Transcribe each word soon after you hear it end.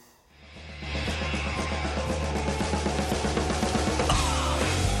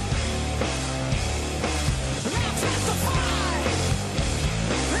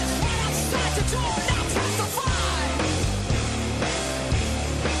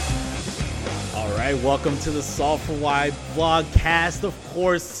right, welcome to the Solve for Why vlogcast. Of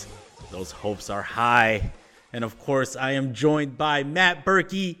course, those hopes are high. And of course, I am joined by Matt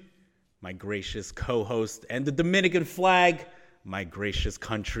Berkey, my gracious co-host, and the Dominican flag, my gracious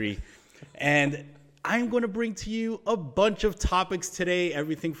country. And I'm going to bring to you a bunch of topics today,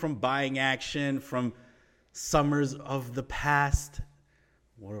 everything from buying action, from summers of the past.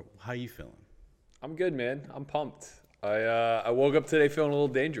 How are you feeling? I'm good, man. I'm pumped. I woke up today feeling a little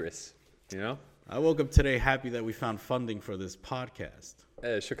dangerous, you know? I woke up today happy that we found funding for this podcast.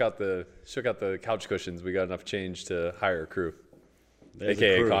 Yeah, shook out the couch cushions. We got enough change to hire a crew, There's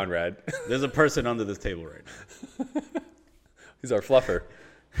AKA a crew. Conrad. There's a person under this table right now. He's our fluffer.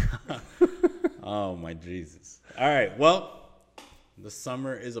 Oh, my Jesus. All right, well, the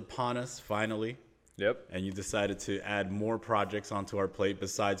summer is upon us, finally. Yep. And you decided to add more projects onto our plate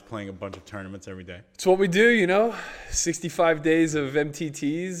besides playing a bunch of tournaments every day. It's what we do, you know? 65 days of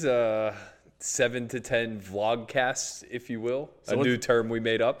MTTs, 7 to 10 vlogcasts, if you will. So a new term we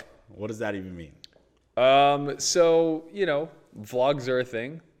made up. What does that even mean? So, you know, vlogs are a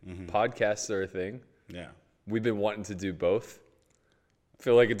thing. Podcasts are a thing. Yeah. We've been wanting to do both.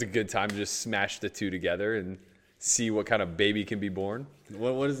 Feel like it's a good time to just smash the two together and see what kind of baby can be born.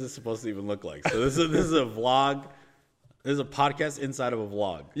 What is this supposed to even look like? So this is a vlog. This is a podcast inside of a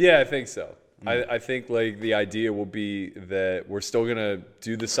vlog. Yeah, I think so. I think like the idea will be that we're still gonna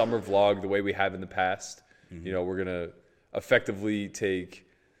do the summer vlog the way we have in the past. You know, we're gonna effectively take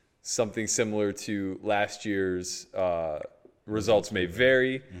something similar to last year's results may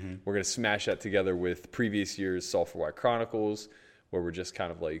vary. We're gonna smash that together with previous year's Solve for Why Chronicles, where we're just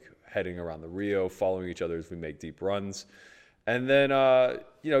kind of like heading around the Rio, following each other as we make deep runs. And then,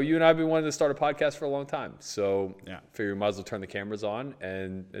 you know, you and I have been wanting to start a podcast for a long time. So figure we might as well turn the cameras on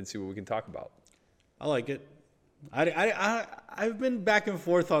and see what we can talk about. I like it. I've been back and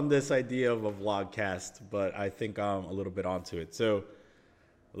forth on this idea of a vlogcast, but I think I'm a little bit onto it. So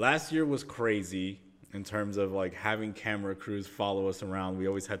last year was crazy in terms of like having camera crews follow us around. We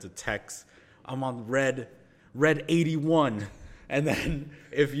always had to text, I'm on red 81. And then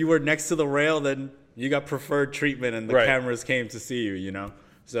if you were next to the rail, then you got preferred treatment and the cameras came to see you, you know?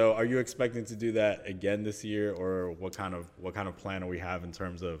 So are you expecting to do that again this year, or what kind of plan do we have in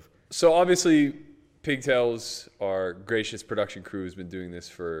terms of? So obviously Pigtails, our gracious production crew, has been doing this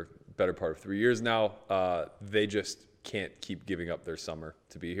for the better part of 3 years now. They just can't keep giving up their summer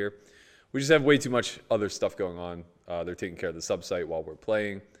to be here. We just have way too much other stuff going on. They're taking care of the sub-site while we're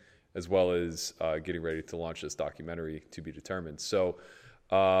playing, as well as getting ready to launch this documentary to be determined. So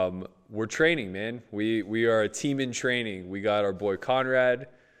we're training, man. We are a team in training. We got our boy Conrad,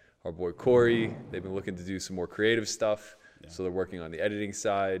 our boy Corey. They've been looking to do some more creative stuff. So they're working on the editing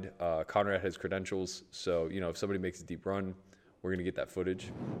side. Conrad has credentials. So, you know, if somebody makes a deep run, we're going to get that footage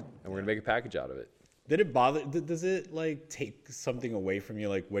and we're going to make a package out of it. Did it bother? Does it like take something away from you,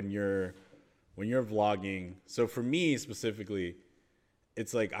 like when you're vlogging? So for me specifically,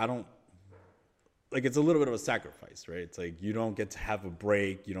 it's like it's a little bit of a sacrifice, right? It's like you don't get to have a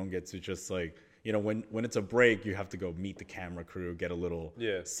break. You don't get to just like, you know, when it's a break, you have to go meet the camera crew, get a little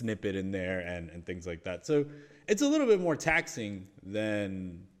snippet in there and things like that. So it's a little bit more taxing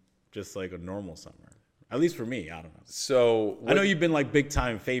than just like a normal summer. At least for me, I don't know. So I know you've been like big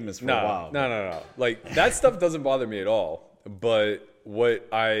time famous for a while. No. Like that stuff doesn't bother me at all. But what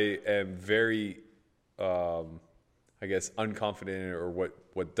I am very, I guess, unconfident in, or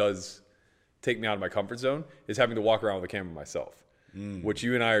what does take me out of my comfort zone, is having to walk around with a camera myself, which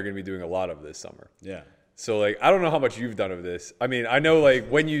you and I are going to be doing a lot of this summer. Yeah. So like, I don't know how much you've done of this. I mean, I know like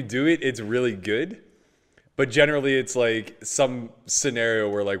when you do it, it's really good. But generally, it's like some scenario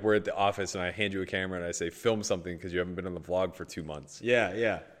where like we're at the office and I hand you a camera and I say, film something because you haven't been on the vlog for 2 months.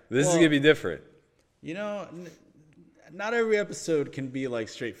 Yeah. This is going to be different. You know, not every episode can be like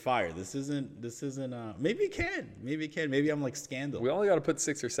straight fire. This isn't, maybe it can. Maybe I'm like Scandal. We only got to put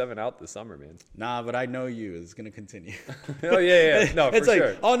 6 or 7 out this summer, man. Nah, but I know you. It's going to continue. Oh, yeah. No, it's for like,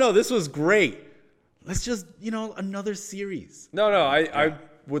 sure. oh, no, this was great. Let's just, you know, another series. No, I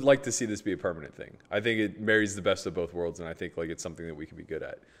would like to see this be a permanent thing. I think it marries the best of both worlds, and I think like it's something that we can be good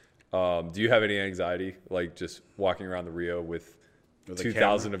at. Do you have any anxiety, like just walking around the Rio with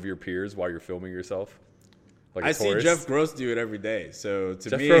 2,000 of your peers while you're filming yourself? Like I see Jeff Gross do it every day. So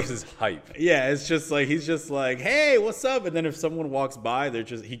to me, Jeff Gross is hype. Yeah, it's just like he's just like, hey, what's up? And then if someone walks by,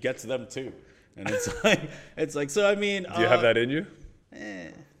 he gets them too. And it's like so. I mean, do you have that in you?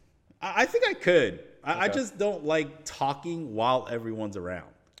 I think I could. I just don't like talking while everyone's around.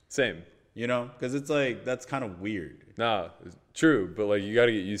 Same. You know, because it's like that's kind of weird. Nah, true, but like you got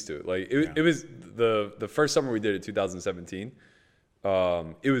to get used to it. Like it was the first summer we did it, 2017.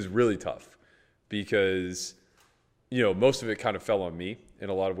 It was really tough because, you know, most of it kind of fell on me in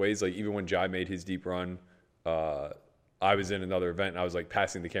a lot of ways. Like even when Jai made his deep run, I was in another event and I was like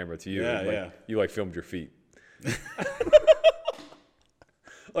passing the camera to you. Yeah, and, like, yeah. You like filmed your feet.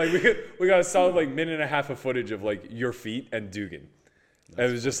 Like we got a solid like minute and a half of footage of like your feet and Dugan. And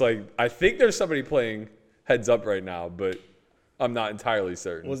it was just like, I think there's somebody playing heads up right now, but I'm not entirely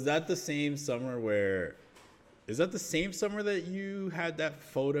certain. Was that the same summer where? Is that the same summer that you had that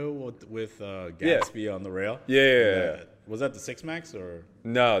photo with Gatsby on the rail? Yeah. Was that the Six Max or?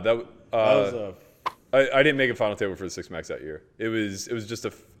 No, that was I didn't make a final table for the Six Max that year. It was just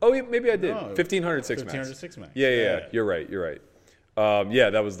a. Oh, yeah, maybe I did. No, 1500 Six Max. 1500 Six Max. Yeah. You're right. Yeah,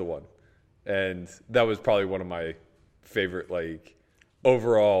 that was the one, and that was probably one of my favorite like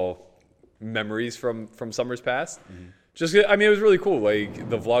overall memories from summers past. Mm-hmm. Just, I mean, it was really cool. Like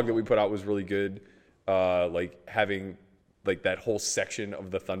the vlog that we put out was really good. Like having like that whole section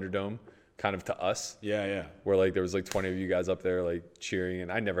of the Thunderdome kind of to us. Yeah. Where like there was like 20 of you guys up there like cheering,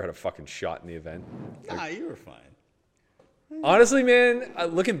 and I never had a fucking shot in the event. Nah, you were fine. Honestly, man,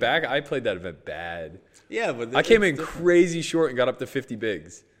 looking back, I played that event bad. Yeah, but I came in crazy short and got up to 50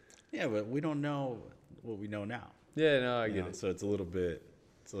 bigs. Yeah, but we don't know what we know now. Yeah, no, I get it. So it's a little bit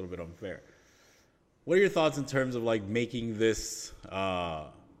unfair. What are your thoughts in terms of like making this a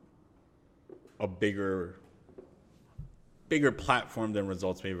bigger platform than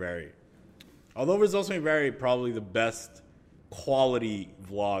Results May Vary? Although Results May Vary, probably the best quality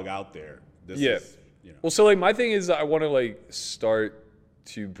vlog out there. This is, you know. Well, so like my thing is I want to like start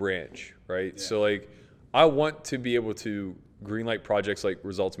to branch, right? Yeah. So like I want to be able to greenlight projects like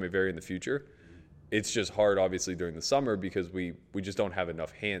Results May Vary in the future. It's just hard, obviously, during the summer because we just don't have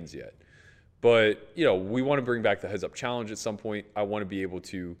enough hands yet. But, you know, we want to bring back the Heads Up Challenge at some point. I want to be able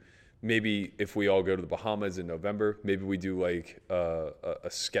to maybe if we all go to the Bahamas in November, maybe we do like a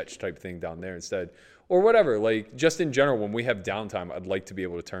sketch type thing down there instead. Or whatever, like just in general, when we have downtime, I'd like to be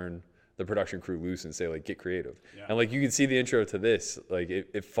able to turn the production crew loose and say like, get creative. Yeah. And like you can see the intro to this, like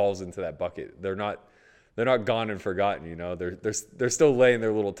it falls into that bucket. They're not gone and forgotten, you know. They're still laying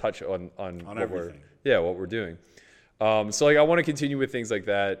their little touch on what we're doing. So like I want to continue with things like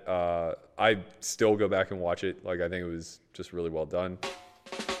that. I still go back and watch it. Like I think it was just really well done.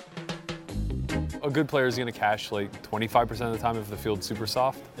 A good player is going to cash like 25% of the time if the field's super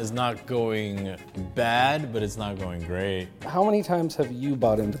soft. It's not going bad, but it's not going great. How many times have you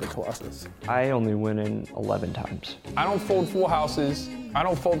bought into the Colossus? I only went in 11 times. I don't fold full houses. I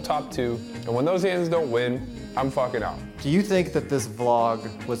don't fold top two. And when those hands don't win, I'm fucking out. Do you think that this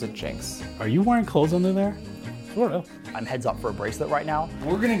vlog was a jinx? Are you wearing clothes under there? Sort of. I'm heads up for a bracelet right now.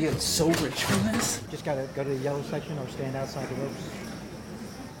 We're gonna get so rich from this. Just gotta go to the yellow section or stand outside the ropes.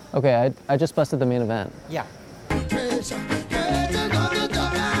 Okay, I just busted the main event. Yeah.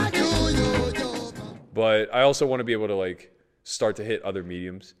 But I also want to be able to like start to hit other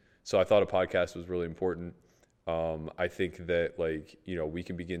mediums. So I thought a podcast was really important. I think that like, you know, we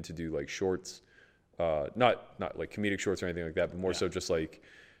can begin to do like shorts, not like comedic shorts or anything like that, but more so just like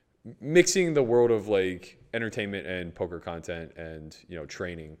mixing the world of like entertainment and poker content and, you know,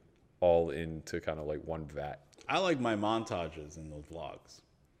 training all into kind of like one vat. I like my montages in those vlogs.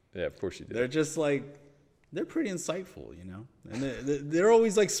 Yeah, of course you do. They're just like, they're pretty insightful, you know? And they're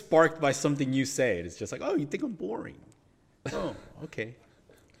always like sparked by something you say. It's just like, oh, you think I'm boring? Oh, okay.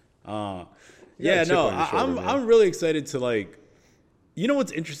 I'm really excited to like, you know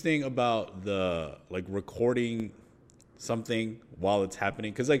what's interesting about the like recording something while it's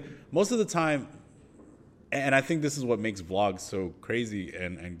happening? Because like most of the time, and I think this is what makes vlogs so crazy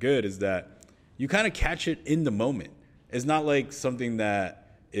and good, is that you kind of catch it in the moment. It's not like something that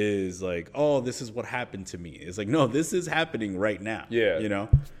is like, oh, this is what happened to me. It's like, no, this is happening right now. Yeah. You know?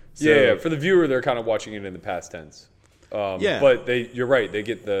 So, yeah. For the viewer, they're kind of watching it in the past tense. But you're right. They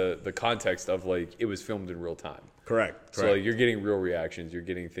get the context of like, it was filmed in real time. Correct. So like you're getting real reactions. You're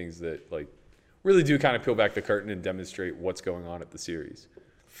getting things that like really do kind of peel back the curtain and demonstrate what's going on at the series.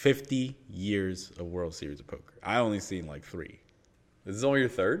 50 years of World Series of Poker. I only seen like 3. This is only your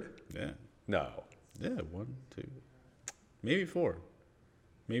third? Yeah. No. Yeah, 1, 2, maybe 4.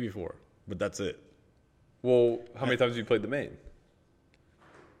 Maybe 4, but that's it. Well, how many times have you played the main?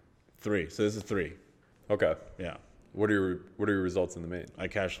 3. So this is 3. Okay. Yeah. What are your results in the main? I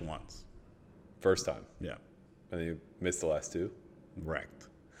cashed once. First time? Yeah. And then you missed the last 2? Wrecked.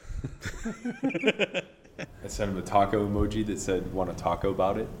 I sent him a taco emoji that said, want a taco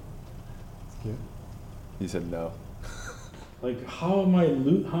about it? That's cute. He said no. Like, how am I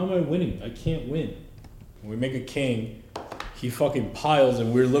winning? I can't win. When we make a king, he fucking piles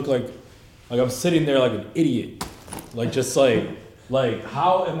and we look like I'm sitting there like an idiot. Like, just like, Like,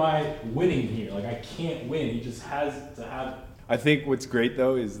 how am I winning here? Like, I can't win. He just has to have. I think what's great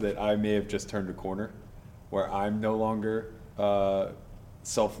though is that I may have just turned a corner, where I'm no longer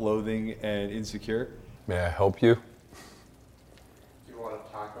self-loathing and insecure. May I help you? Do you want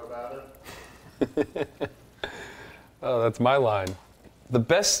to talk about it? Oh, that's my line. The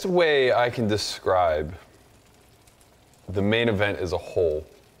best way I can describe the main event as a whole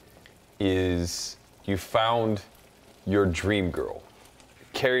is you found your dream girl,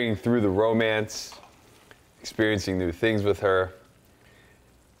 carrying through the romance, experiencing new things with her,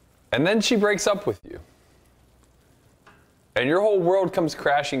 and then she breaks up with you. And your whole world comes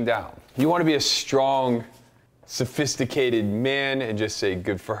crashing down. You want to be a strong, sophisticated man and just say,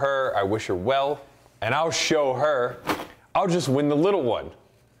 good for her, I wish her well, and I'll show her, I'll just win the little one.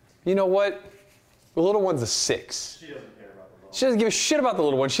 You know what? The little one's a 6. She doesn't care about the little one. She doesn't give a shit about the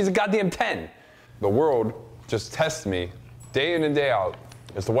little one. She's a goddamn 10. The world just tests me day in and day out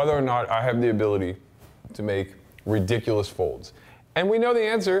as to whether or not I have the ability to make ridiculous folds. And we know the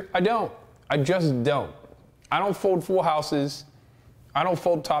answer, I don't. I just don't. I don't fold full houses. I don't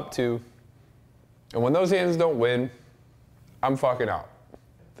fold top 2. And when those hands don't win, I'm fucking out.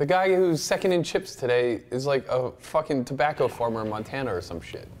 The guy who's second in chips today is like a fucking tobacco farmer in Montana or some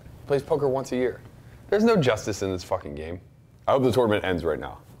shit. Plays poker once a year. There's no justice in this fucking game. I hope the tournament ends right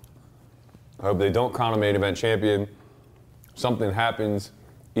now. I hope they don't crown a main event champion. Something happens.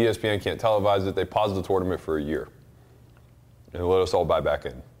 ESPN can't televise it. They pause the tournament for a year. And let us all buy back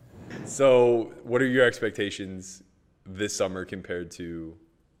in. So, what are your expectations this summer compared to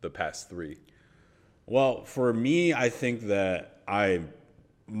the past 3? Well, for me, I think that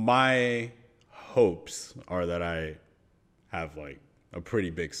my hopes are that I have like a pretty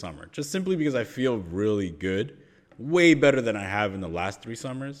big summer, just simply because I feel really good, way better than I have in the last 3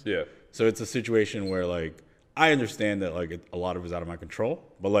 summers. Yeah. So it's a situation where like I understand that like a lot of it is out of my control,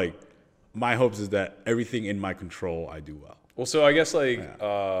 but like my hopes is that everything in my control I do well. Well, so I guess like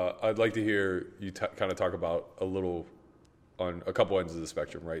I'd like to hear you kind of talk about a little on a couple ends of the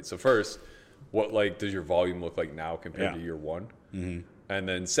spectrum, right? So first, what like does your volume look like now compared to year 1? Mm-hmm. And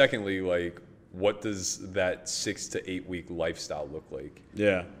then secondly, like what does that 6 to 8 week lifestyle look like?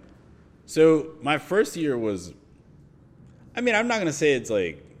 Yeah. So my first year was, I mean, I'm not gonna say it's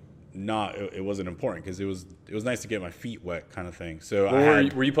like it wasn't important because it was nice to get my feet wet kind of thing. So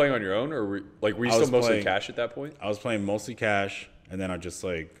were you playing on your own or were you still mostly cash at that point? I was playing mostly cash, and then I just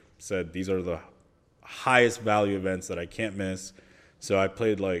like said these are the highest value events that I can't miss. So I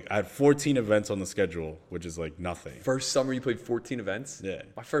had 14 events on the schedule, which is like nothing. First summer you played 14 events? Yeah.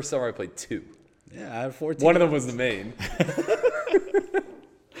 My first summer I played 2. Yeah, I had 14. One of them was the main.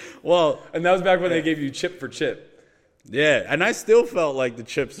 Well, and that was back when they gave you chip for chip. Yeah, and I still felt like the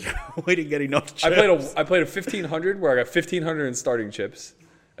chips we didn't get enough chips. I played a 1500 where I got 1500 in starting chips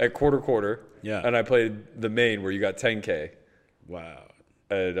at quarter. Yeah. And I played the main where you got 10K. Wow.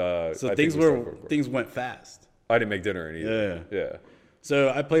 And so things went fast. I didn't make dinner either. Yeah.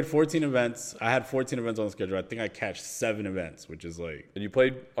 So I played 14 events. I had 14 events on the schedule. I think I cashed 7 events, which is like. And you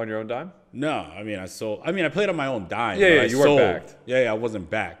played on your own dime? No, I mean I played on my own dime. Yeah, you weren't backed. Yeah, I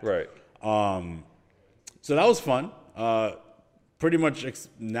wasn't backed. Right. So that was fun. Pretty much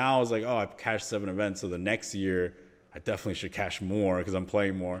now I was like, I've cashed 7 events, so the next year I definitely should cash more because I'm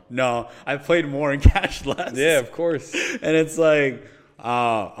playing more. No, I played more and cashed less. Yeah, of course. And it's like,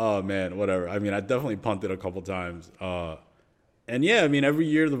 oh man, whatever. I mean, I definitely punted a couple times. And yeah, I mean, every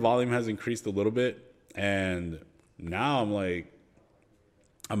year the volume has increased a little bit, and now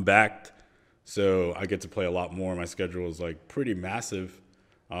I'm backed, so I get to play a lot more. My schedule is like pretty massive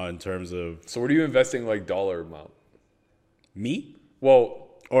in terms of. So what are you investing like dollar amount? Me? Well,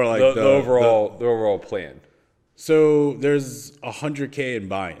 or like the overall plan. So there's 100K in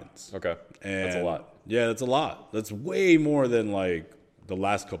buy-ins. Okay, that's a lot. Yeah, that's a lot. That's way more than like the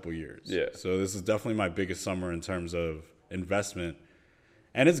last couple years. Yeah. So this is definitely my biggest summer in terms of investment,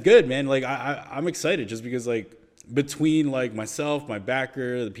 and it's good, man. Like I'm excited just because like between like myself, my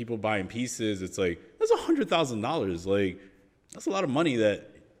backer, the people buying pieces, it's like that's $100,000. Like that's a lot of money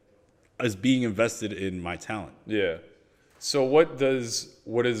that is being invested in my talent. Yeah. So what does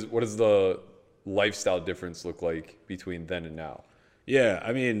the lifestyle difference look like between then and now? Yeah,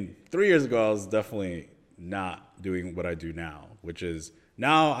 I mean, 3 years ago I was definitely not doing what I do now, which is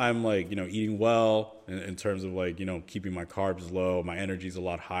now I'm like, eating well in terms of like, keeping my carbs low, my energy's a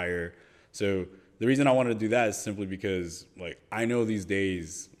lot higher. So the reason I wanted to do that is simply because like I know these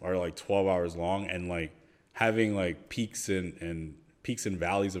days are like 12 hours long, and like having like peaks and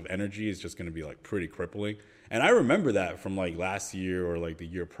valleys of energy is just going to be like pretty crippling. And I remember that from like last year or like the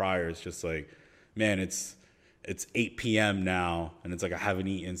year prior. It's just like, man, it's it's 8 p.m. now, and it's like I haven't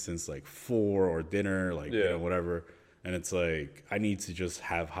eaten since like 4 or dinner, like you know, whatever. And it's like I need to just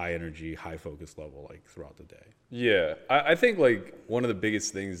have high energy, high focus level like throughout the day. Yeah, I think like one of the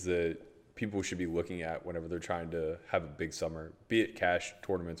biggest things that people should be looking at whenever they're trying to have a big summer, be it cash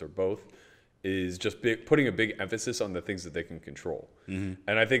tournaments or both, is just putting a big emphasis on the things that they can control. And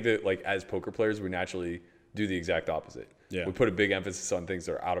I think that like as poker players, we naturally do the exact opposite. Yeah. We put a big emphasis on things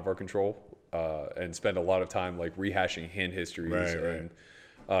that are out of our control and spend a lot of time like rehashing hand histories and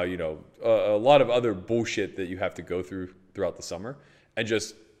you know, a lot of other bullshit that you have to go through throughout the summer, and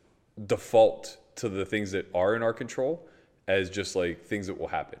just default to the things that are in our control as just like things that will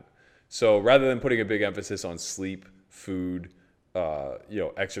happen. So rather than putting a big emphasis on sleep, food, you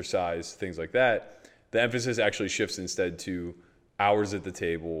know, exercise, things like that, the emphasis actually shifts instead to hours at the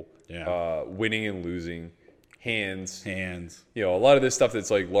table, winning and losing, hands, you know, a lot of this stuff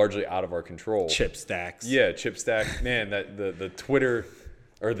that's like largely out of our control. Chip stacks. Yeah, chip stack. Man, that the Twitter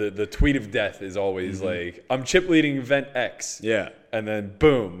or the tweet of death is always like, I'm chip leading event X. Yeah. And then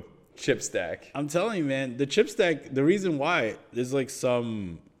boom, chip stack. I'm telling you, man, the chip stack, the reason why there's like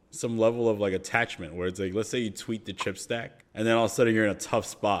some level of like attachment where it's like, let's say you tweet the chip stack and then all of a sudden you're in a tough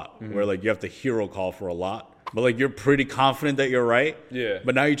spot where like you have to hero call for a lot, but like you're pretty confident that you're right. Yeah.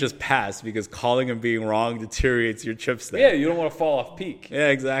 But now you just pass because calling and being wrong deteriorates your chip stack. Yeah, you don't want to fall off peak. Yeah,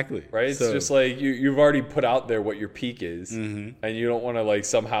 exactly. Right? It's just like you've already put out there what your peak is, and you don't want to like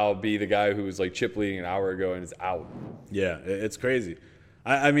somehow be the guy who was like chip leading an hour ago and is out. Yeah, it's crazy.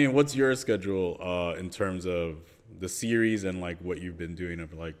 I mean, what's your schedule in terms of the series and like what you've been doing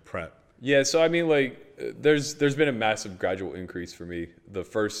of like prep? Yeah, so I mean, like there's been a massive gradual increase for me. The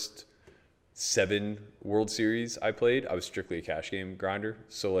first 7 World Series I played, I was strictly a cash game grinder.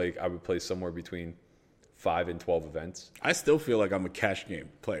 So like I would play somewhere between 5 and 12 events. I still feel like I'm a cash game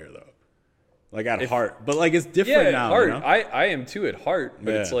player though, like at heart. But like it's different now. At heart, you know? I am too at heart,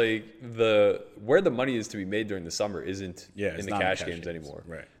 but it's like where the money is to be made during the summer isn't in the cash games anymore.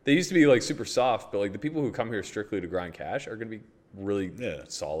 Right. They used to be like super soft, but like the people who come here strictly to grind cash are going to be really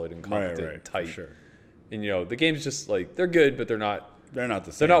solid and competent and tight. For sure. And you know the game's just like they're good, but they're not the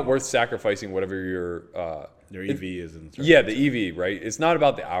same. They're not worth sacrificing whatever your EV is. Yeah, the EV, right? It's not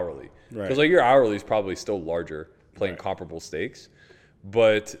about the hourly. Right. Because like your hourly is probably still larger playing comparable stakes.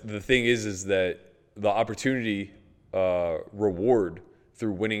 But the thing is that the opportunity reward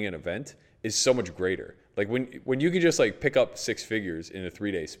through winning an event is so much greater. Like when you can just like pick up 6 figures in a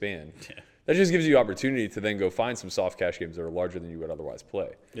 3-day span, that just gives you opportunity to then go find some soft cash games that are larger than you would otherwise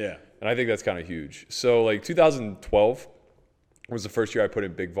play. Yeah. And I think that's kind of huge. So like 2012 was the first year I put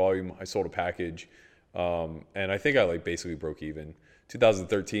in big volume. I sold a package, and I think I like basically broke even.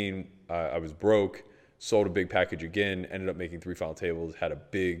 2013, I was broke, sold a big package again, ended up making 3 final tables, had a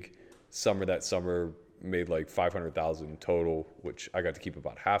big summer that summer, made like 500,000 total, which I got to keep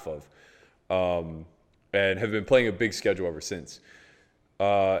about half of, and have been playing a big schedule ever since.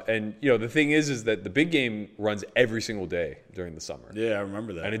 And you know the thing is that the big game runs every single day during the summer. Yeah, I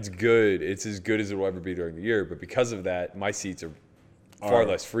remember that. And it's good. It's as good as it will ever be during the year. But because of that, my seats are far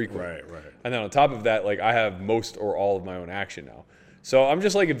less frequent. Right. And then on top of that, like I have most or all of my own action now. So I'm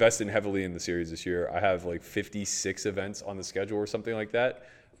just like investing heavily in the series this year. I have like 56 events on the schedule or something like that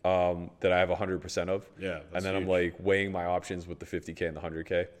that I have 100% of. Yeah. And then huge. I'm like weighing my options with the 50K and the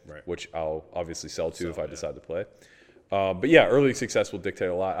 100K, which I'll obviously sell to if I decide to play. But yeah, early success will dictate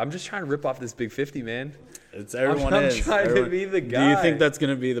a lot. I'm just trying to rip off this big 50, man. It's everyone I'm is. trying everyone. to be the guy. Do you think that's going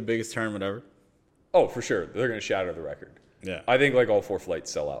to be the biggest tournament ever? Oh, for sure. They're going to shatter the record. Yeah. I think like all 4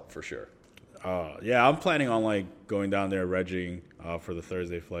 flights sell out for sure. Yeah, I'm planning on like going down there regging for the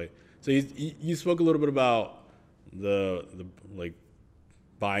Thursday flight. So you spoke a little bit about the like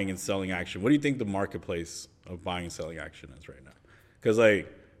buying and selling action. What do you think the marketplace of buying and selling action is right now? Because like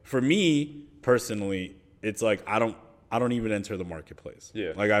for me personally, it's like I don't even enter the marketplace.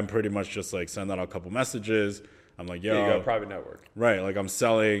 Yeah. Like I'm pretty much just like send out a couple messages. I'm like, yo, you got a private network. Right. Like I'm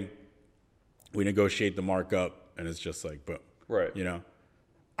selling. We negotiate the markup, and it's just like boom. Right. You know.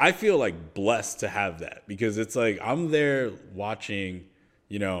 I feel like blessed to have that because it's like I'm there watching,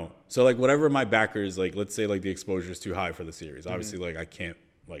 you know, so like whatever my backers, like let's say like the exposure is too high for the series. Obviously, like I can't,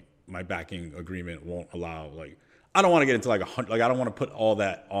 like my backing agreement won't allow, like I don't want to get into like I don't want to put all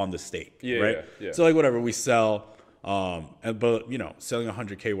that on the stake. Yeah, right. Yeah. So like whatever we sell, but you know, selling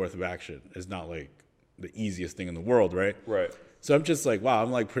 100K worth of action is not like the easiest thing in the world, right? Right. So I'm just like, wow,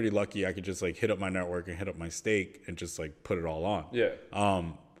 I'm like pretty lucky. I could just like hit up my network and hit up my stake and just like put it all on. Yeah.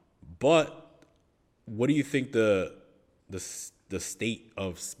 But what do you think the state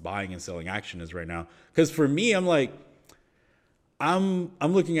of buying and selling action is right now? Because for me, I'm like, I'm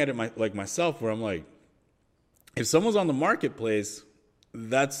looking at it myself where I'm like, if someone's on the marketplace,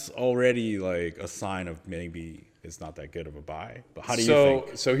 that's already like a sign of maybe it's not that good of a buy. But how do you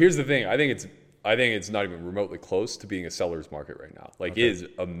think? So here's the thing. I think it's not even remotely close to being a seller's market right now. Like, it is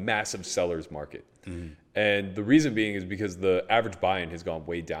a massive seller's market. And the reason being is because the average buy-in has gone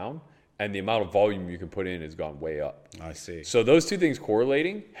way down and the amount of volume you can put in has gone way up. I see. So those two things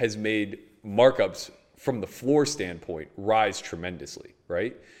correlating has made markups from the floor standpoint rise tremendously,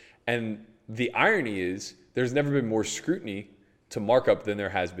 right? And the irony is there's never been more scrutiny to markup than there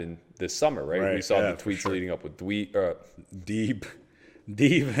has been this summer, right? We saw the tweets leading up with Deeb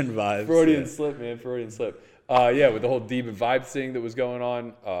and vibes. Freudian slip, man. Freudian slip. With the whole Deeb and vibe thing that was going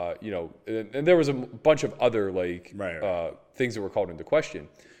on, and there was a bunch of other things that were called into question.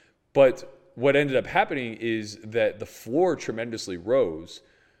 But what ended up happening is that the floor tremendously rose,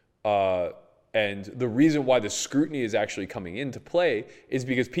 and the reason why the scrutiny is actually coming into play is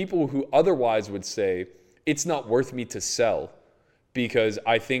because people who otherwise would say it's not worth me to sell because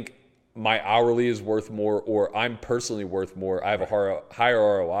I think my hourly is worth more or I'm personally worth more, I have a higher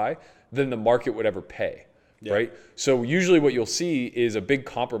ROI than the market would ever pay, right? So usually what you'll see is a big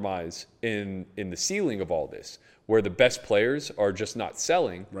compromise in the ceiling of all this, where the best players are just not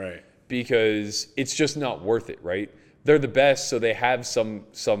selling because it's just not worth it, right? They're the best, so they have some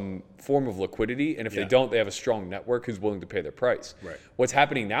form of liquidity, and if they don't, they have a strong network who's willing to pay their price. What's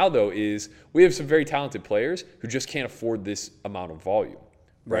happening now, though, is we have some very talented players who just can't afford this amount of volume,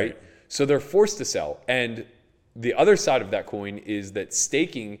 right? So they're forced to sell. And the other side of that coin is that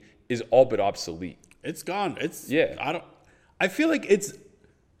staking is all but obsolete. It's gone. I feel like it's,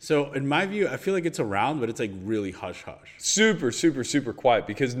 so in my view, I feel like it's around, but it's like really hush hush. Super, super, super quiet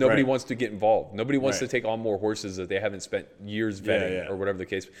because nobody wants to get involved. Nobody wants to take on more horses that they haven't spent years vetting or whatever the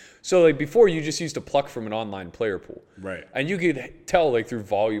case. So like before, you just used to pluck from an online player pool. And you could tell like through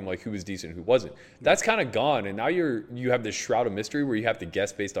volume like who was decent and who wasn't. That's kind of gone. And now you have this shroud of mystery where you have to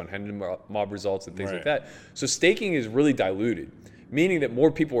guess based on Hendon mob results and things like that. So staking is really diluted, meaning that more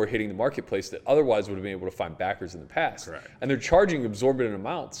people are hitting the marketplace that otherwise would have been able to find backers in the past. And they're charging exorbitant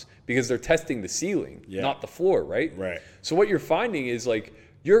amounts because they're testing the ceiling, not the floor, right? So what you're finding is like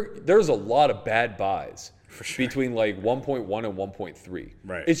there's a lot of bad buys between like 1.1 and 1.3.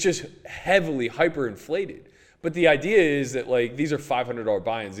 It's just heavily hyperinflated. But the idea is that like these are $500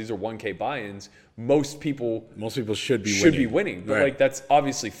 buy-ins, these are 1K buy-ins. Most people should be winning. But like that's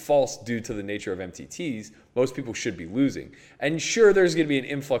obviously false due to the nature of MTTs. Most people should be losing. And sure, there's going to be an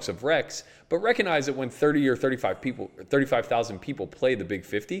influx of Rex, but recognize that when 30 or 35,000 people play the Big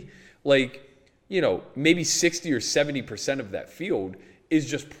 50, like, you know, maybe 60 or 70% of that field is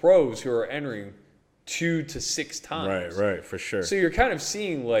just pros who are entering 2 to 6 times. Right, for sure. So you're kind of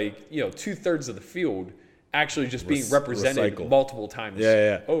seeing like, you know, 2/3 of the field actually just being represented multiple times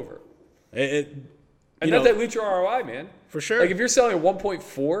over. And that dilutes your ROI, man. For sure. Like if you're selling a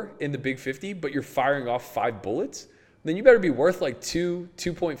 1.4 in the Big 50, but you're firing off 5 bullets, then you better be worth like 2,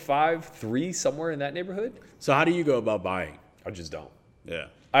 2.5, 3, somewhere in that neighborhood. So how do you go about buying? I just don't. Yeah.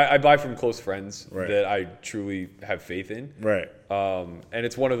 I buy from close friends that I truly have faith in. And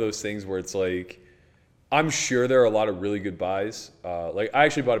it's one of those things where it's like, I'm sure there are a lot of really good buys. Like I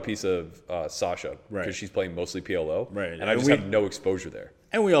actually bought a piece of Sasha because she's playing mostly PLO. And I just have no exposure there.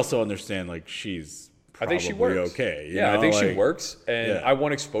 And we also understand like she's probably I think she works. okay. You I know? think like, she works. And I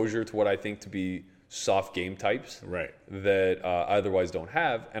want exposure to what I think to be soft game types that I otherwise don't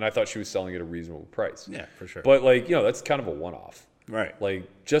have. And I thought she was selling at a reasonable price. Yeah, for sure. But like, you know, that's kind of a one-off. Like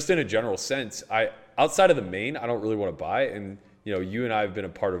just in a general sense, outside of the main, I don't really want to buy. And, you know, you and I have been a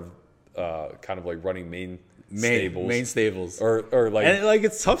part of kind of like running main stables. Or like, and like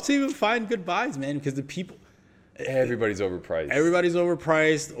it's tough to even find good buys, man, because the people, everybody's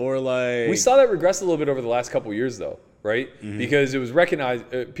overpriced. Or like we saw that regress a little bit over the last couple of years, though, right? Because it was recognized.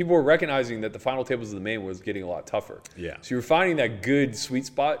 People were recognizing that the final tables of the main was getting a lot tougher. So you were finding that good sweet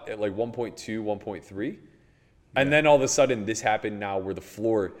spot at like 1.2, 1.3, and then all of a sudden this happened now where the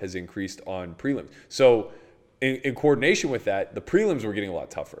floor has increased on prelims. So in coordination with that, the prelims were getting a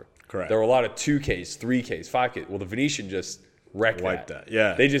lot tougher. There were a lot of 2Ks, 3Ks, 5Ks. Well, the Venetian just wiped that.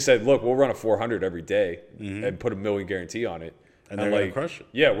 They just said, look, we'll run a 400 every day and put $1 million guarantee on it. And they're going to crush it.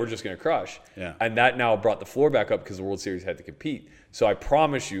 Yeah, we're just going to crush. And that now brought the floor back up because the World Series had to compete. So I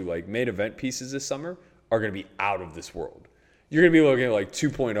promise you, like main event pieces this summer are going to be out of this world. You're going to be looking at like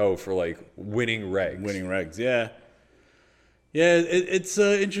 2.0 for like winning regs. Yeah, it's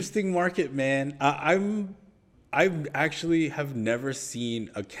an interesting market, man. I actually have never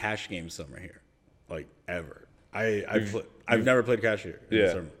seen a cash game summer here, like ever. I've never played cash here in the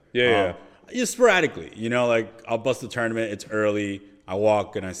summer. Just sporadically, you know, like I'll bust a tournament. It's early. I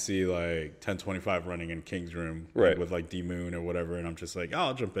walk and I see like 1025 running in King's room, Right. with like D Moon or whatever, and I'm just like, oh,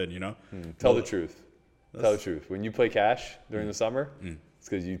 I'll jump in, you know. Tell Well, the truth. Tell the truth. When you play cash during the summer, it's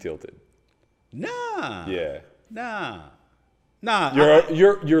because you tilted. Nah. Yeah. Nah.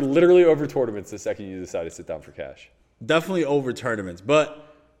 You're literally over tournaments the second you decide to sit down for cash. Definitely over tournaments, but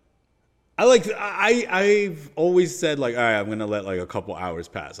I've always said like, all right, I'm gonna let like a couple hours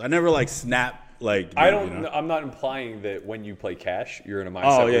pass. I never like snap like. I'm not implying that when you play cash, you're in a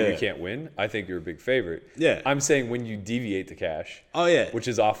mindset where you can't win. I think you're a big favorite. Yeah. I'm saying when you deviate to cash. Oh yeah. Which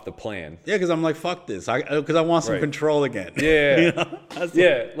is off the plan. Yeah, because I'm like, fuck this. Because I want some control again. Yeah. You know?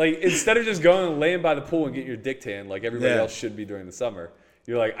 Like instead of just going and laying by the pool and getting your dick tan like everybody else should be during the summer,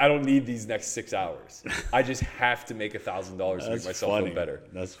 you're like, I don't need these next 6 hours. I just have to make $1,000 to make myself feel better.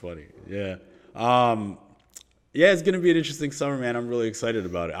 That's funny. Yeah. It's gonna be an interesting summer, man. I'm really excited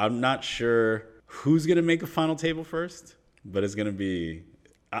about it. I'm not sure who's gonna make a final table first, but it's gonna be.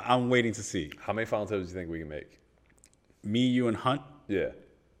 I'm waiting to see. How many final tables do you think we can make? Me, you, and Hunt. Yeah.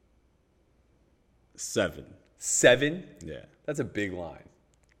 7. 7? Yeah. That's a big line.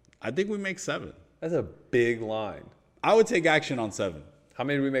 I think we make 7. That's a big line. I would take action on 7. How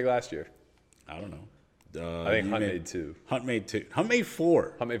many did we make last year? I don't know. I think Hunt made 2. Hunt made 2. Hunt made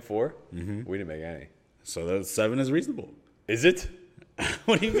 4. Hunt made 4? Mm-hmm. We didn't make any. So that 7 is reasonable. Is it?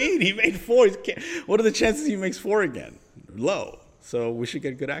 What do you mean? He made 4. What are the chances he makes 4 again? Low. So we should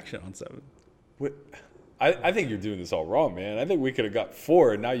get good action on 7. I think you're doing this all wrong, man. I think we could have got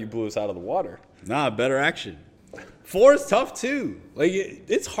 4, and now you blew us out of the water. Nah, better action. 4 is tough too. Like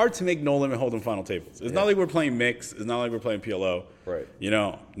it's hard to make no limit hold'em final tables. It's not like we're playing mix. It's not like we're playing PLO. Right. You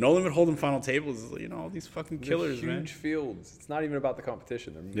know, no limit hold'em final tables is all these fucking killers, huge man. Huge fields. It's not even about the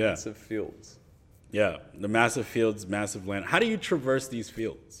competition. They're massive fields. Yeah, the massive fields, massive land. How do you traverse these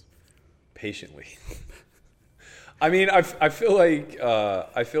fields? Patiently. I mean, I feel like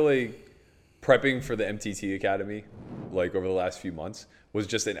prepping for the MTT Academy, like over the last few months, was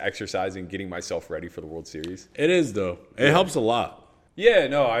just an exercise in getting myself ready for the World Series. It is though. It helps a lot. Yeah,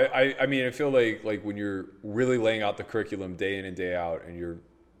 no, I mean, I feel like when you're really laying out the curriculum day in and day out, and you're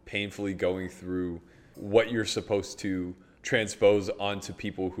painfully going through what you're supposed to transpose onto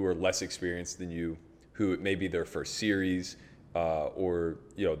people who are less experienced than you, who it may be their first series, or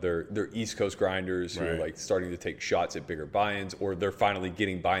they're East Coast grinders who are like starting to take shots at bigger buy-ins, or they're finally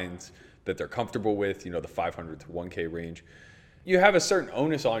getting buy-ins that they're comfortable with, the 500 to 1K range. You have a certain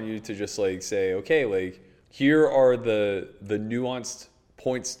onus on you to just like say, okay, like here are the nuanced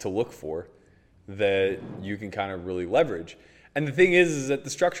points to look for that you can kind of really leverage. And the thing is that the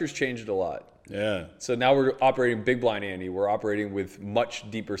structure's changed a lot. Yeah. So now we're operating big blind ante. We're operating with much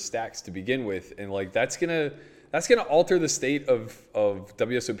deeper stacks to begin with, and like that's gonna alter the state of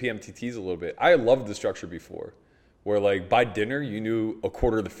WSOP MTTs a little bit. I loved the structure before, where like by dinner you knew a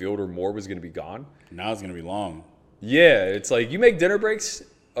quarter of the field or more was gonna be gone. Now it's gonna be long. Yeah, it's like you make dinner breaks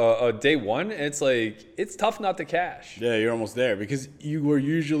day one, and it's like it's tough not to cash. Yeah, you're almost there because you were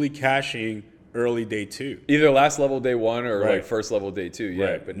usually cashing early day 2. Either last level day 1 or like first level day 2. Yeah,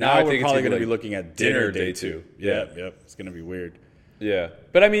 right. But now I we're think probably it's going to be like looking at dinner day 2. Yeah, yep. It's going to be weird. Yeah,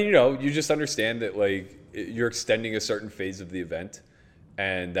 but I mean, you just understand that like you're extending a certain phase of the event,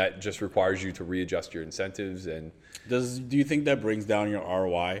 and that just requires you to readjust your incentives. And do you think that brings down your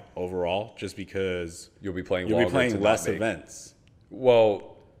ROI overall, just because you'll be playing less events?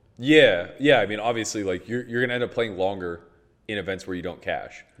 Well, yeah. I mean, obviously, like you're going to end up playing longer in events where you don't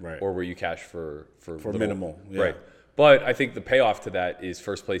cash, right, or where you cash for little, minimal, right? But I think the payoff to that is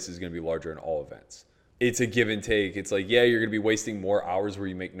first place is going to be larger in all events. It's a give and take. It's like, yeah, you're going to be wasting more hours where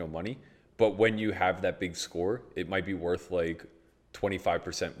you make no money, but when you have that big score, it might be worth like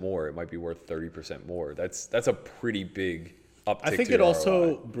 25% more. It might be worth 30% more. That's a pretty big uptick. I think it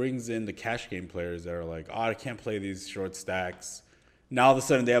also brings in the cash game players that are like, oh, I can't play these short stacks. Now all of a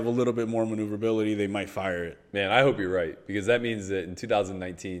sudden they have a little bit more maneuverability. They might fire it. Man, I hope you're right, because that means that in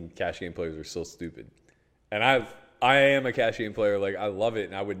 2019, cash game players are still stupid. And I am a cash game player. Like I love it,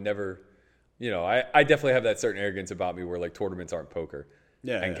 and I would never, I definitely have that certain arrogance about me where like tournaments aren't poker,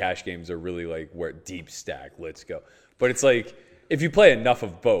 and cash games are really like where deep stack. Let's go. But it's like if you play enough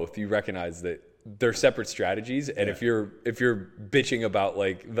of both, you recognize that they're separate strategies. And if you're bitching about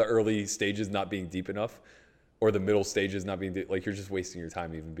like the early stages not being deep enough, or the middle stages not being like, you're just wasting your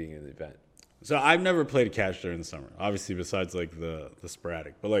time even being in the event. So I've never played cash during the summer, obviously, besides like the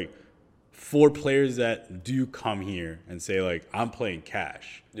sporadic. But like for players that do come here and say like, I'm playing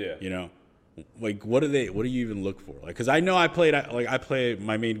cash, like what do you even look for? Like, because I know I play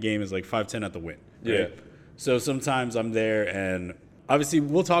my main game is like 5-10 at the win. Right? Yeah. So sometimes I'm there, and obviously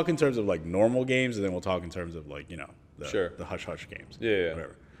we'll talk in terms of like normal games, and then we'll talk in terms of like the hush hush games. Yeah.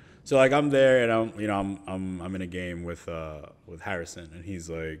 Whatever. So like I'm there and I'm in a game with Harrison and he's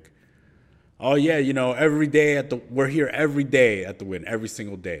like, oh yeah, every day we're here every day at the Wynn, every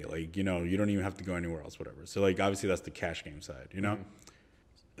single day. Like, you don't even have to go anywhere else, whatever. So like obviously that's the cash game side,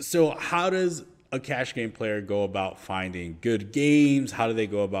 So how does a cash game player go about finding good games? How do they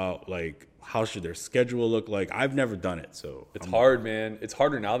go about like how should their schedule look like? I've never done it, so it's hard, man. It's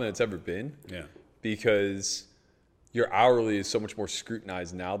harder now than it's ever been. Yeah. Because your hourly is so much more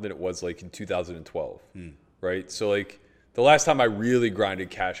scrutinized now than it was like in 2012. Right? So like the last time I really grinded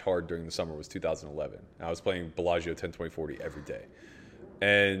cash hard during the summer was 2011. I was playing Bellagio 10-20-40 every day.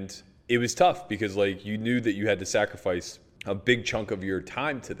 And it was tough because like you knew that you had to sacrifice a big chunk of your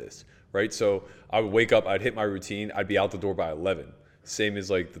time to this, right? So I would wake up, I'd hit my routine, I'd be out the door by 11. Same as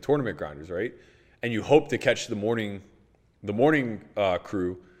like the tournament grinders, right? And you hope to catch the morning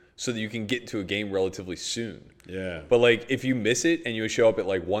crew so that you can get to a game relatively soon. Yeah. But like if you miss it and you show up at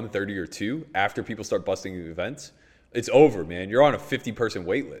like 1:30 or 2 after people start busting the events, it's over, man. You're on a 50-person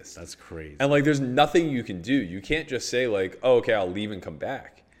wait list. That's crazy. And like there's nothing you can do. You can't just say like, oh, okay, I'll leave and come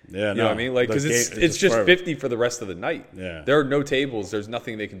back. Yeah, you know what I mean? Like, because it's just forever. 50 for the rest of the night. Yeah. There are no tables. There's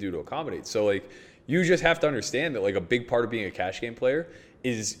nothing they can do to accommodate. So, like, you just have to understand that, like, a big part of being a cash game player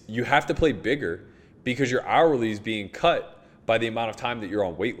is you have to play bigger because your hourly is being cut by the amount of time that you're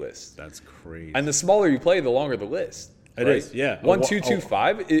on wait lists. That's crazy. And the smaller you play, the longer the list. It is, yeah. 1, 2, 2,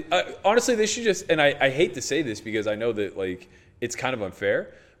 5. Honestly, they should just, and I hate to say this because I know that, like, it's kind of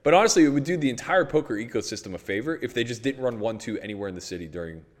unfair. But honestly, it would do the entire poker ecosystem a favor if they just didn't run 1-2 anywhere in the city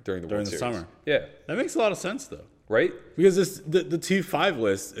during the World Series. Summer. Yeah, that makes a lot of sense though, right? Because the 2-5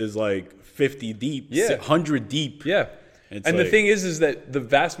 list is like 50 deep, 100 deep. Yeah, and the thing is that the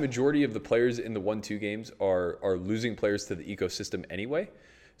vast majority of the players in the 1-2 games are losing players to the ecosystem anyway.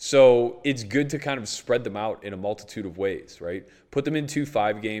 So it's good to kind of spread them out in a multitude of ways, right? Put them in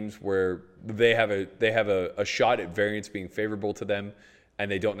 2-5 games where they have a shot at variance being favorable to them. And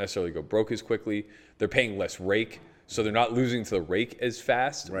they don't necessarily go broke as quickly. They're paying less rake, so they're not losing to the rake as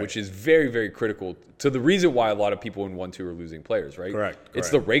fast, which is very, very critical to the reason why a lot of people in 1-2 are losing players, right? Correct. It's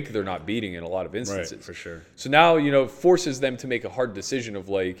the rake they're not beating in a lot of instances. Right, for sure. So now, forces them to make a hard decision of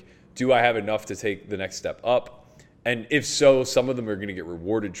like, do I have enough to take the next step up? And if so, some of them are going to get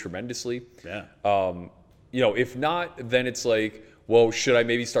rewarded tremendously. Yeah. If not, then it's like, well, should I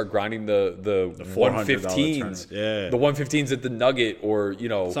maybe start grinding the 115s? Yeah. The 115s at the Nugget or,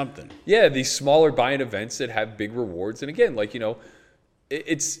 something. Yeah, these smaller buy-in events that have big rewards. And again, like,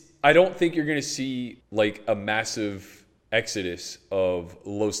 I don't think you're going to see like a massive exodus of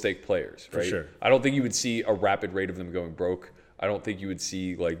low-stake players, right? For sure. I don't think you would see a rapid rate of them going broke. I don't think you would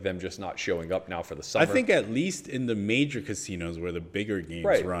see like them just not showing up now for the summer. I think at least in the major casinos where the bigger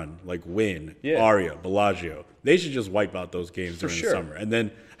games run, like Wynn, Aria, Bellagio, they should just wipe out those games during the summer. And then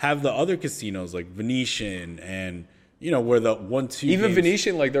have the other casinos like Venetian and, where the 1-2 even games,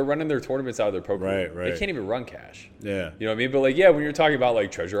 Venetian, like they're running their tournaments out of their poker. Right. They can't even run cash. Yeah. You know what I mean? But like, when you're talking about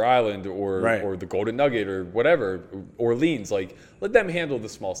like Treasure Island or the Golden Nugget or whatever, Orleans, like let them handle the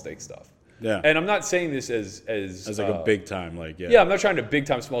small stake stuff. Yeah. And I'm not saying this as like a big time, I'm not trying to big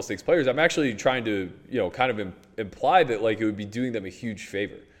time small stakes players. I'm actually trying to, kind of imply that like it would be doing them a huge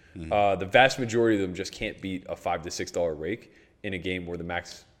favor. Mm-hmm. The vast majority of them just can't beat a $5 to $6 rake in a game where the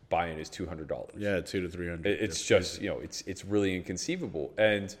max buy-in is $200. Yeah, $200 to $300. It's just, it's really inconceivable.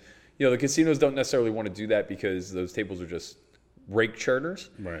 And, the casinos don't necessarily want to do that because those tables are just rake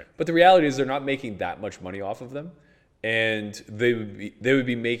churners. Right. But the reality is they're not making that much money off of them. And they would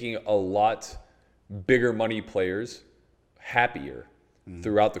be making a lot bigger money players happier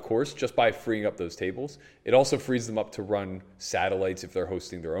throughout the course just by freeing up those tables. It also frees them up to run satellites if they're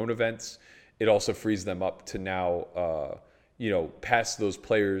hosting their own events. It also frees them up to now, pass those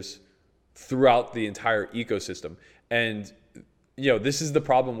players throughout the entire ecosystem. And, this is the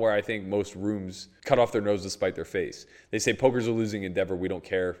problem where I think most rooms cut off their nose to spite their face. They say poker's a losing endeavor. We don't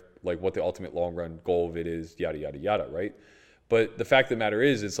care like what the ultimate long run goal of it is, yada, yada, yada, right? But the fact of the matter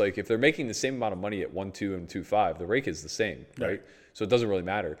is, it's like if they're making the same amount of money at 1-2 and 2-5, the rake is the same, right? So it doesn't really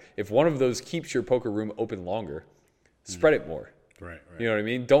matter. If one of those keeps your poker room open longer, spread it more. Right. You know what I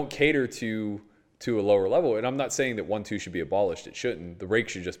mean? Don't cater to a lower level. And I'm not saying that 1-2 should be abolished. It shouldn't. The rake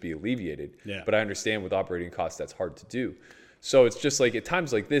should just be alleviated. Yeah. But I understand with operating costs, that's hard to do. So it's just like at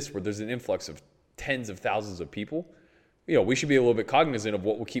times like this where there's an influx of tens of thousands of people, we should be a little bit cognizant of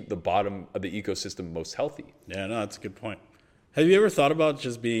what will keep the bottom of the ecosystem most healthy. Yeah, no, that's a good point. Have you ever thought about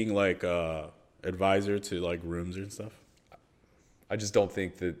just being like advisor to like rooms and stuff? I just don't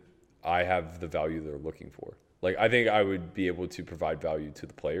think that I have the value they're looking for. Like, I think I would be able to provide value to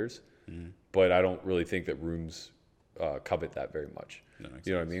the players, but I don't really think that rooms covet that very much. That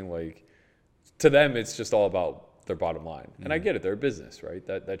You know what I mean? Like, to them, it's just all about their bottom line. And I get it. They're a business, right?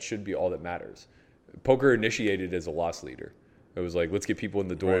 That should be all that matters. Poker initiated as a loss leader. It was like, let's get people in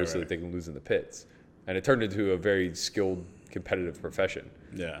the door so that they can lose in the pits. And it turned into a very skilled, competitive profession.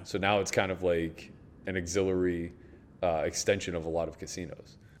 Yeah. So now it's kind of like an auxiliary extension of a lot of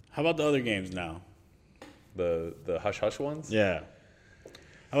casinos. How about the other games now? The hush hush ones? Yeah.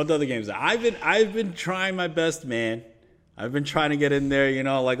 How about the other games? I've been trying my best, man. I've been trying to get in there, you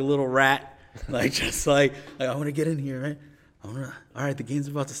know, like a little rat. Like, just like I want to get in here, right? All right, the game's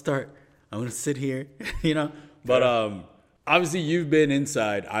about to start. I'm going to sit here, you know? But obviously you've been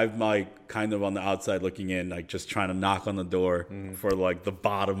inside. I'm like kind of on the outside looking in, like just trying to knock on the door for like the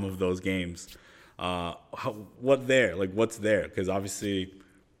bottom of those games. What's there? Because obviously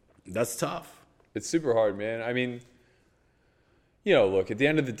that's tough. It's super hard, man. I mean, you know, look, at the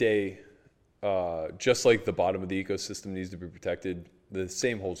end of the day, just like the bottom of the ecosystem needs to be protected, the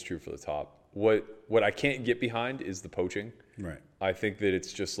same holds true for the top. What I can't get behind is the poaching. Right. I think that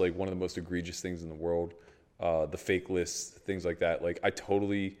it's just like one of the most egregious things in the world. The fake lists, things like that. Like, I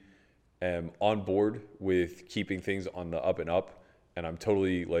totally am on board with keeping things on the up and up. And I'm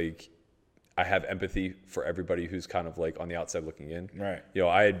totally like, I have empathy for everybody who's kind of like on the outside looking in. Right. You know,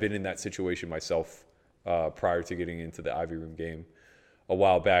 I had been in that situation myself prior to getting into the Ivy Room game. A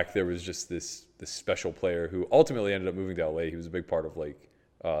while back, there was just this special player who ultimately ended up moving to LA. He was a big part of like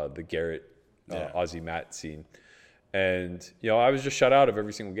the Garrett, Aussie Matt scene. And, you know, I was just shut out of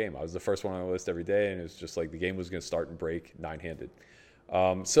every single game. I was the first one on the list every day, and it was just like the game was going to start and break 9-handed.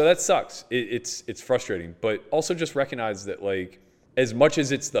 So that sucks. It's frustrating. But also just recognize that, like, as much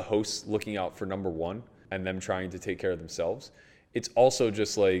as it's the hosts looking out for number one and them trying to take care of themselves, it's also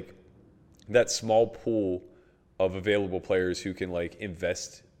just like that small pool of available players who can like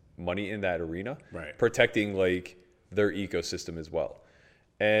invest money in that arena, right, protecting like their ecosystem as well.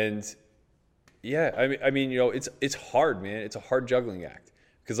 And yeah, I mean, you know, it's hard, man. It's a hard juggling act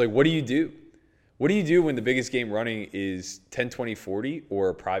because like, what do you do? What do you do when the biggest game running is 10, 20, 40 or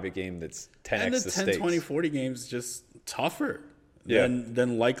a private game that's 10x and the the 10, stakes? 20, 40 games just tougher Yeah.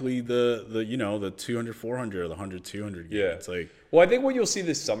 than likely the you know, the 200, 400 or the 100, 200 game. Yeah. It's like, well, I think what you'll see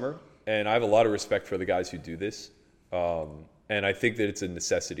this summer, and I have a lot of respect for the guys who do this, and I think that it's a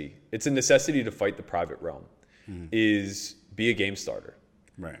necessity. It's a necessity to fight the private realm, is be a game starter.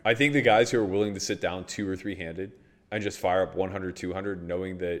 Right. I think the guys who are willing to sit down 2 or 3-handed and just fire up 100, 200,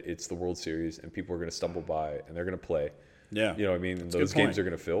 knowing that it's the World Series and people are going to stumble by and they're going to play. Yeah. You know what I mean? And That's a those good point. games are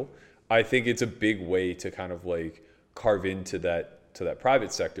going to fill. I think it's a big way to kind of like carve into that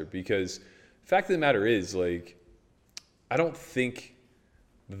private sector, because the fact of the matter is, like, I don't think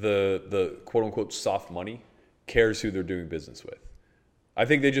the quote unquote soft money cares who they're doing business with. I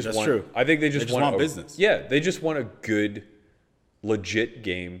think they just That's want true. I think they just want business. Yeah, they just want a good, legit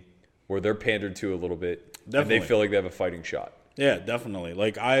game where they're pandered to a little bit and Definitely. they feel like they have a fighting shot. Yeah, definitely.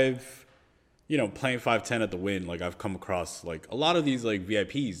 Like, I've, you know, playing 5-10 at the Win, like I've come across like a lot of these like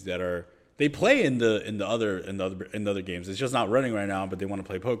VIPs that are, they play in the other games. It's just not running right now, but they want to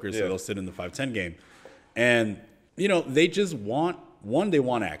play poker, so Yeah. they'll sit in the 5-10 game. And, you know, they just want they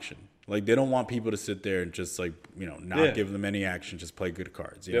want action. Like, they don't want people to sit there and just like, you know, not give them any action, just play good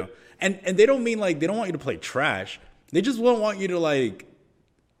cards, you know? And they don't mean like, they don't want you to play trash. They just won't want you to like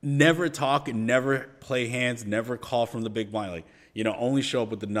never talk and never play hands, never call from the big blind. Like, you know, only show up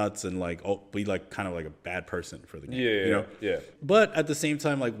with the nuts and like, be like kind of like a bad person for the game. Yeah, you know? yeah. But at the same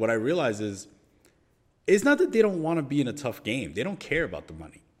time, like, what I realize is, it's not that they don't want to be in a tough game. They don't care about the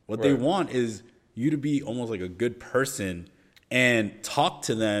money. What they Right. want is you to be almost like a good person and talk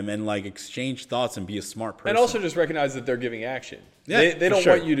to them and like exchange thoughts and be a smart person. And also just recognize that they're giving action. Yeah, they for don't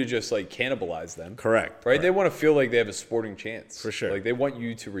sure. want you to just like cannibalize them. Correct. Right? They want to feel like they have a sporting chance. For sure. Like, they want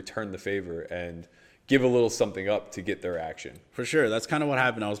you to return the favor and give a little something up to get their action. For sure. That's kind of what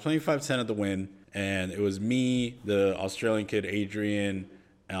happened. I was playing 5-10 at the Win, and it was me, the Australian kid, Adrian,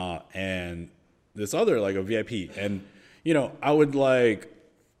 and this other, like, a VIP. And, you know, I would, like,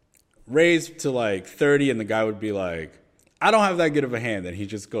 raise to, like, 30, and the guy would be like, I don't have that good of a hand. And he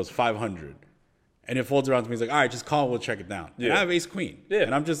just goes 500. And it folds around to me. He's like, all right, just call. We'll check it down. And Yeah. I have ace queen. Yeah.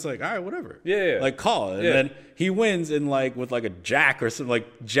 And I'm just like, all right, whatever. Yeah. Like, call. And Yeah. then he wins in like with like a jack or something,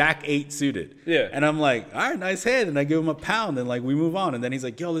 like jack 8 suited. Yeah. And I'm like, all right, nice hand. And I give him a pound and like we move on. And then he's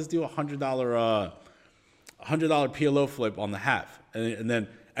like, yo, let's do $100 PLO flip on the half. And then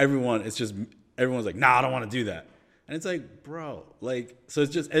everyone's like, nah, I don't want to do that. And it's like, bro, like, so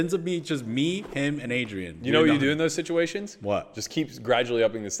it just ends up being just me, him, and Adrian. You know what you do in those situations? What? Just keep gradually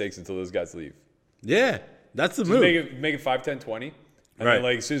upping the stakes until those guys leave. Yeah, that's the Just move. make it 5, 10, 20. And then,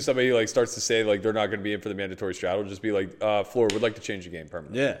 like, as soon as somebody like starts to say like they're not going to be in for the mandatory straddle, just be like, Floor would like to change the game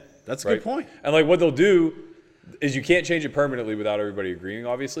permanently. Yeah, that's a good point. And like what they'll do is you can't change it permanently without everybody agreeing,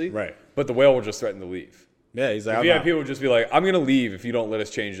 obviously. Right. But the whale will just threaten to leave. Yeah, he's like, the VIP will just be like, I'm going to leave if you don't let us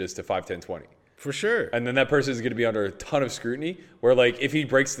change this to 5, 10, 20. For sure. And then that person is going to be under a ton of scrutiny where, like, if he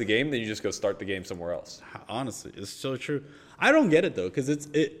breaks the game, then you just go start the game somewhere else. Honestly, it's so true. I don't get it, though, because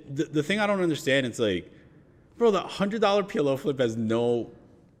the thing I don't understand, it's like, bro, the $100 PLO flip has no...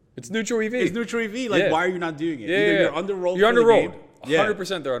 It's neutral EV. It's neutral EV. Like, why are you not doing it? Yeah, Either you're under-rolled You're for the under-rolled. game.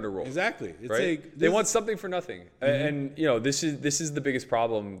 100% they're under-rolled. Exactly. It's right? like... They want something for nothing. And, you know, this is the biggest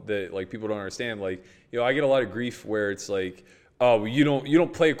problem that, like, people don't understand. Like, you know, I get a lot of grief where it's like, oh, you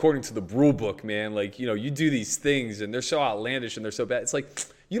don't play according to the rule book, man. Like, you know, you do these things and they're so outlandish and they're so bad. It's like,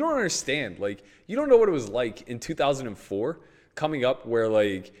 you don't understand. Like, you don't know what it was like in 2004 coming up where,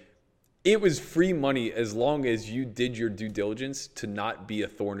 like, it was free money as long as you did your due diligence to not be a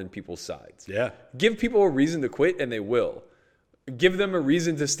thorn in people's sides. Yeah. Give people a reason to quit and they will. Give them a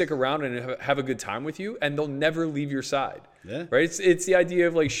reason to stick around and have a good time with you and they'll never leave your side. Yeah. Right? It's the idea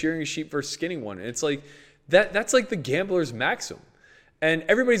of like shearing a sheep versus skinning one. And it's like, that's like the gambler's maxim. And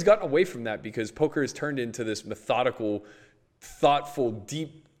everybody's gotten away from that because poker has turned into this methodical, thoughtful,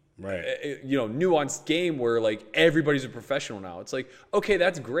 deep, you know, nuanced game where like everybody's a professional now. It's like, okay,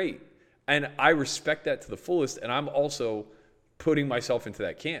 that's great. And I respect that to the fullest. And I'm also putting myself into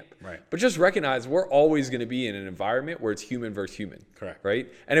that camp. Right. But just recognize we're always going to be in an environment where it's human versus human. Correct. Right?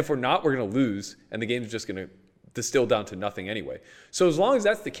 And if we're not, we're going to lose. And the game's just going to distill down to nothing anyway. So as long as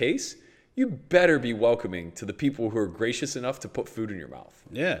that's the case, you better be welcoming to the people who are gracious enough to put food in your mouth.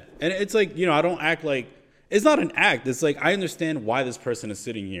 Yeah. And it's like, you know, I don't act like, it's not an act. It's like, I understand why this person is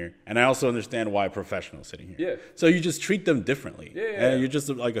sitting here. And I also understand why a professional is sitting here. Yeah. So you just treat them differently. Yeah. And you're just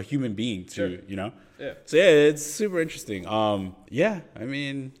like a human being too, you know? Yeah. So yeah, it's super interesting. Yeah, I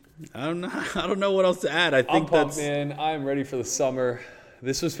mean, I don't know what else to add. I think I'm pumped, man. I'm ready for the summer.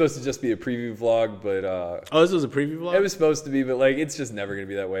 This was supposed to just be a preview vlog, but oh, this was a preview vlog? It was supposed to be, but like it's just never gonna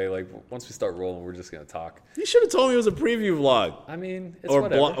be that way. Like once we start rolling, we're just gonna talk. You should have told me it was a preview vlog. I mean, it's or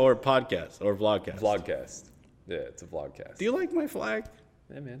whatever. or podcast or vlogcast. Vlogcast. Yeah, it's a vlogcast. Do you like my flag?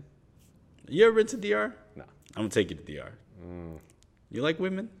 Yeah, man. You ever been to DR? No. I'm gonna take you to DR. You like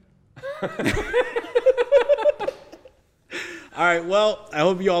women? All right, well, I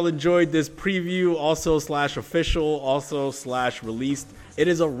hope you all enjoyed this preview, also /official, also /released. It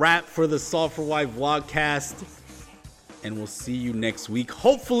is a wrap for the Solve for Why vlogcast, and we'll see you next week,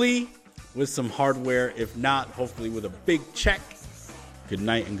 hopefully with some hardware. If not, hopefully with a big check. Good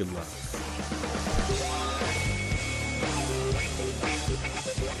night and good luck.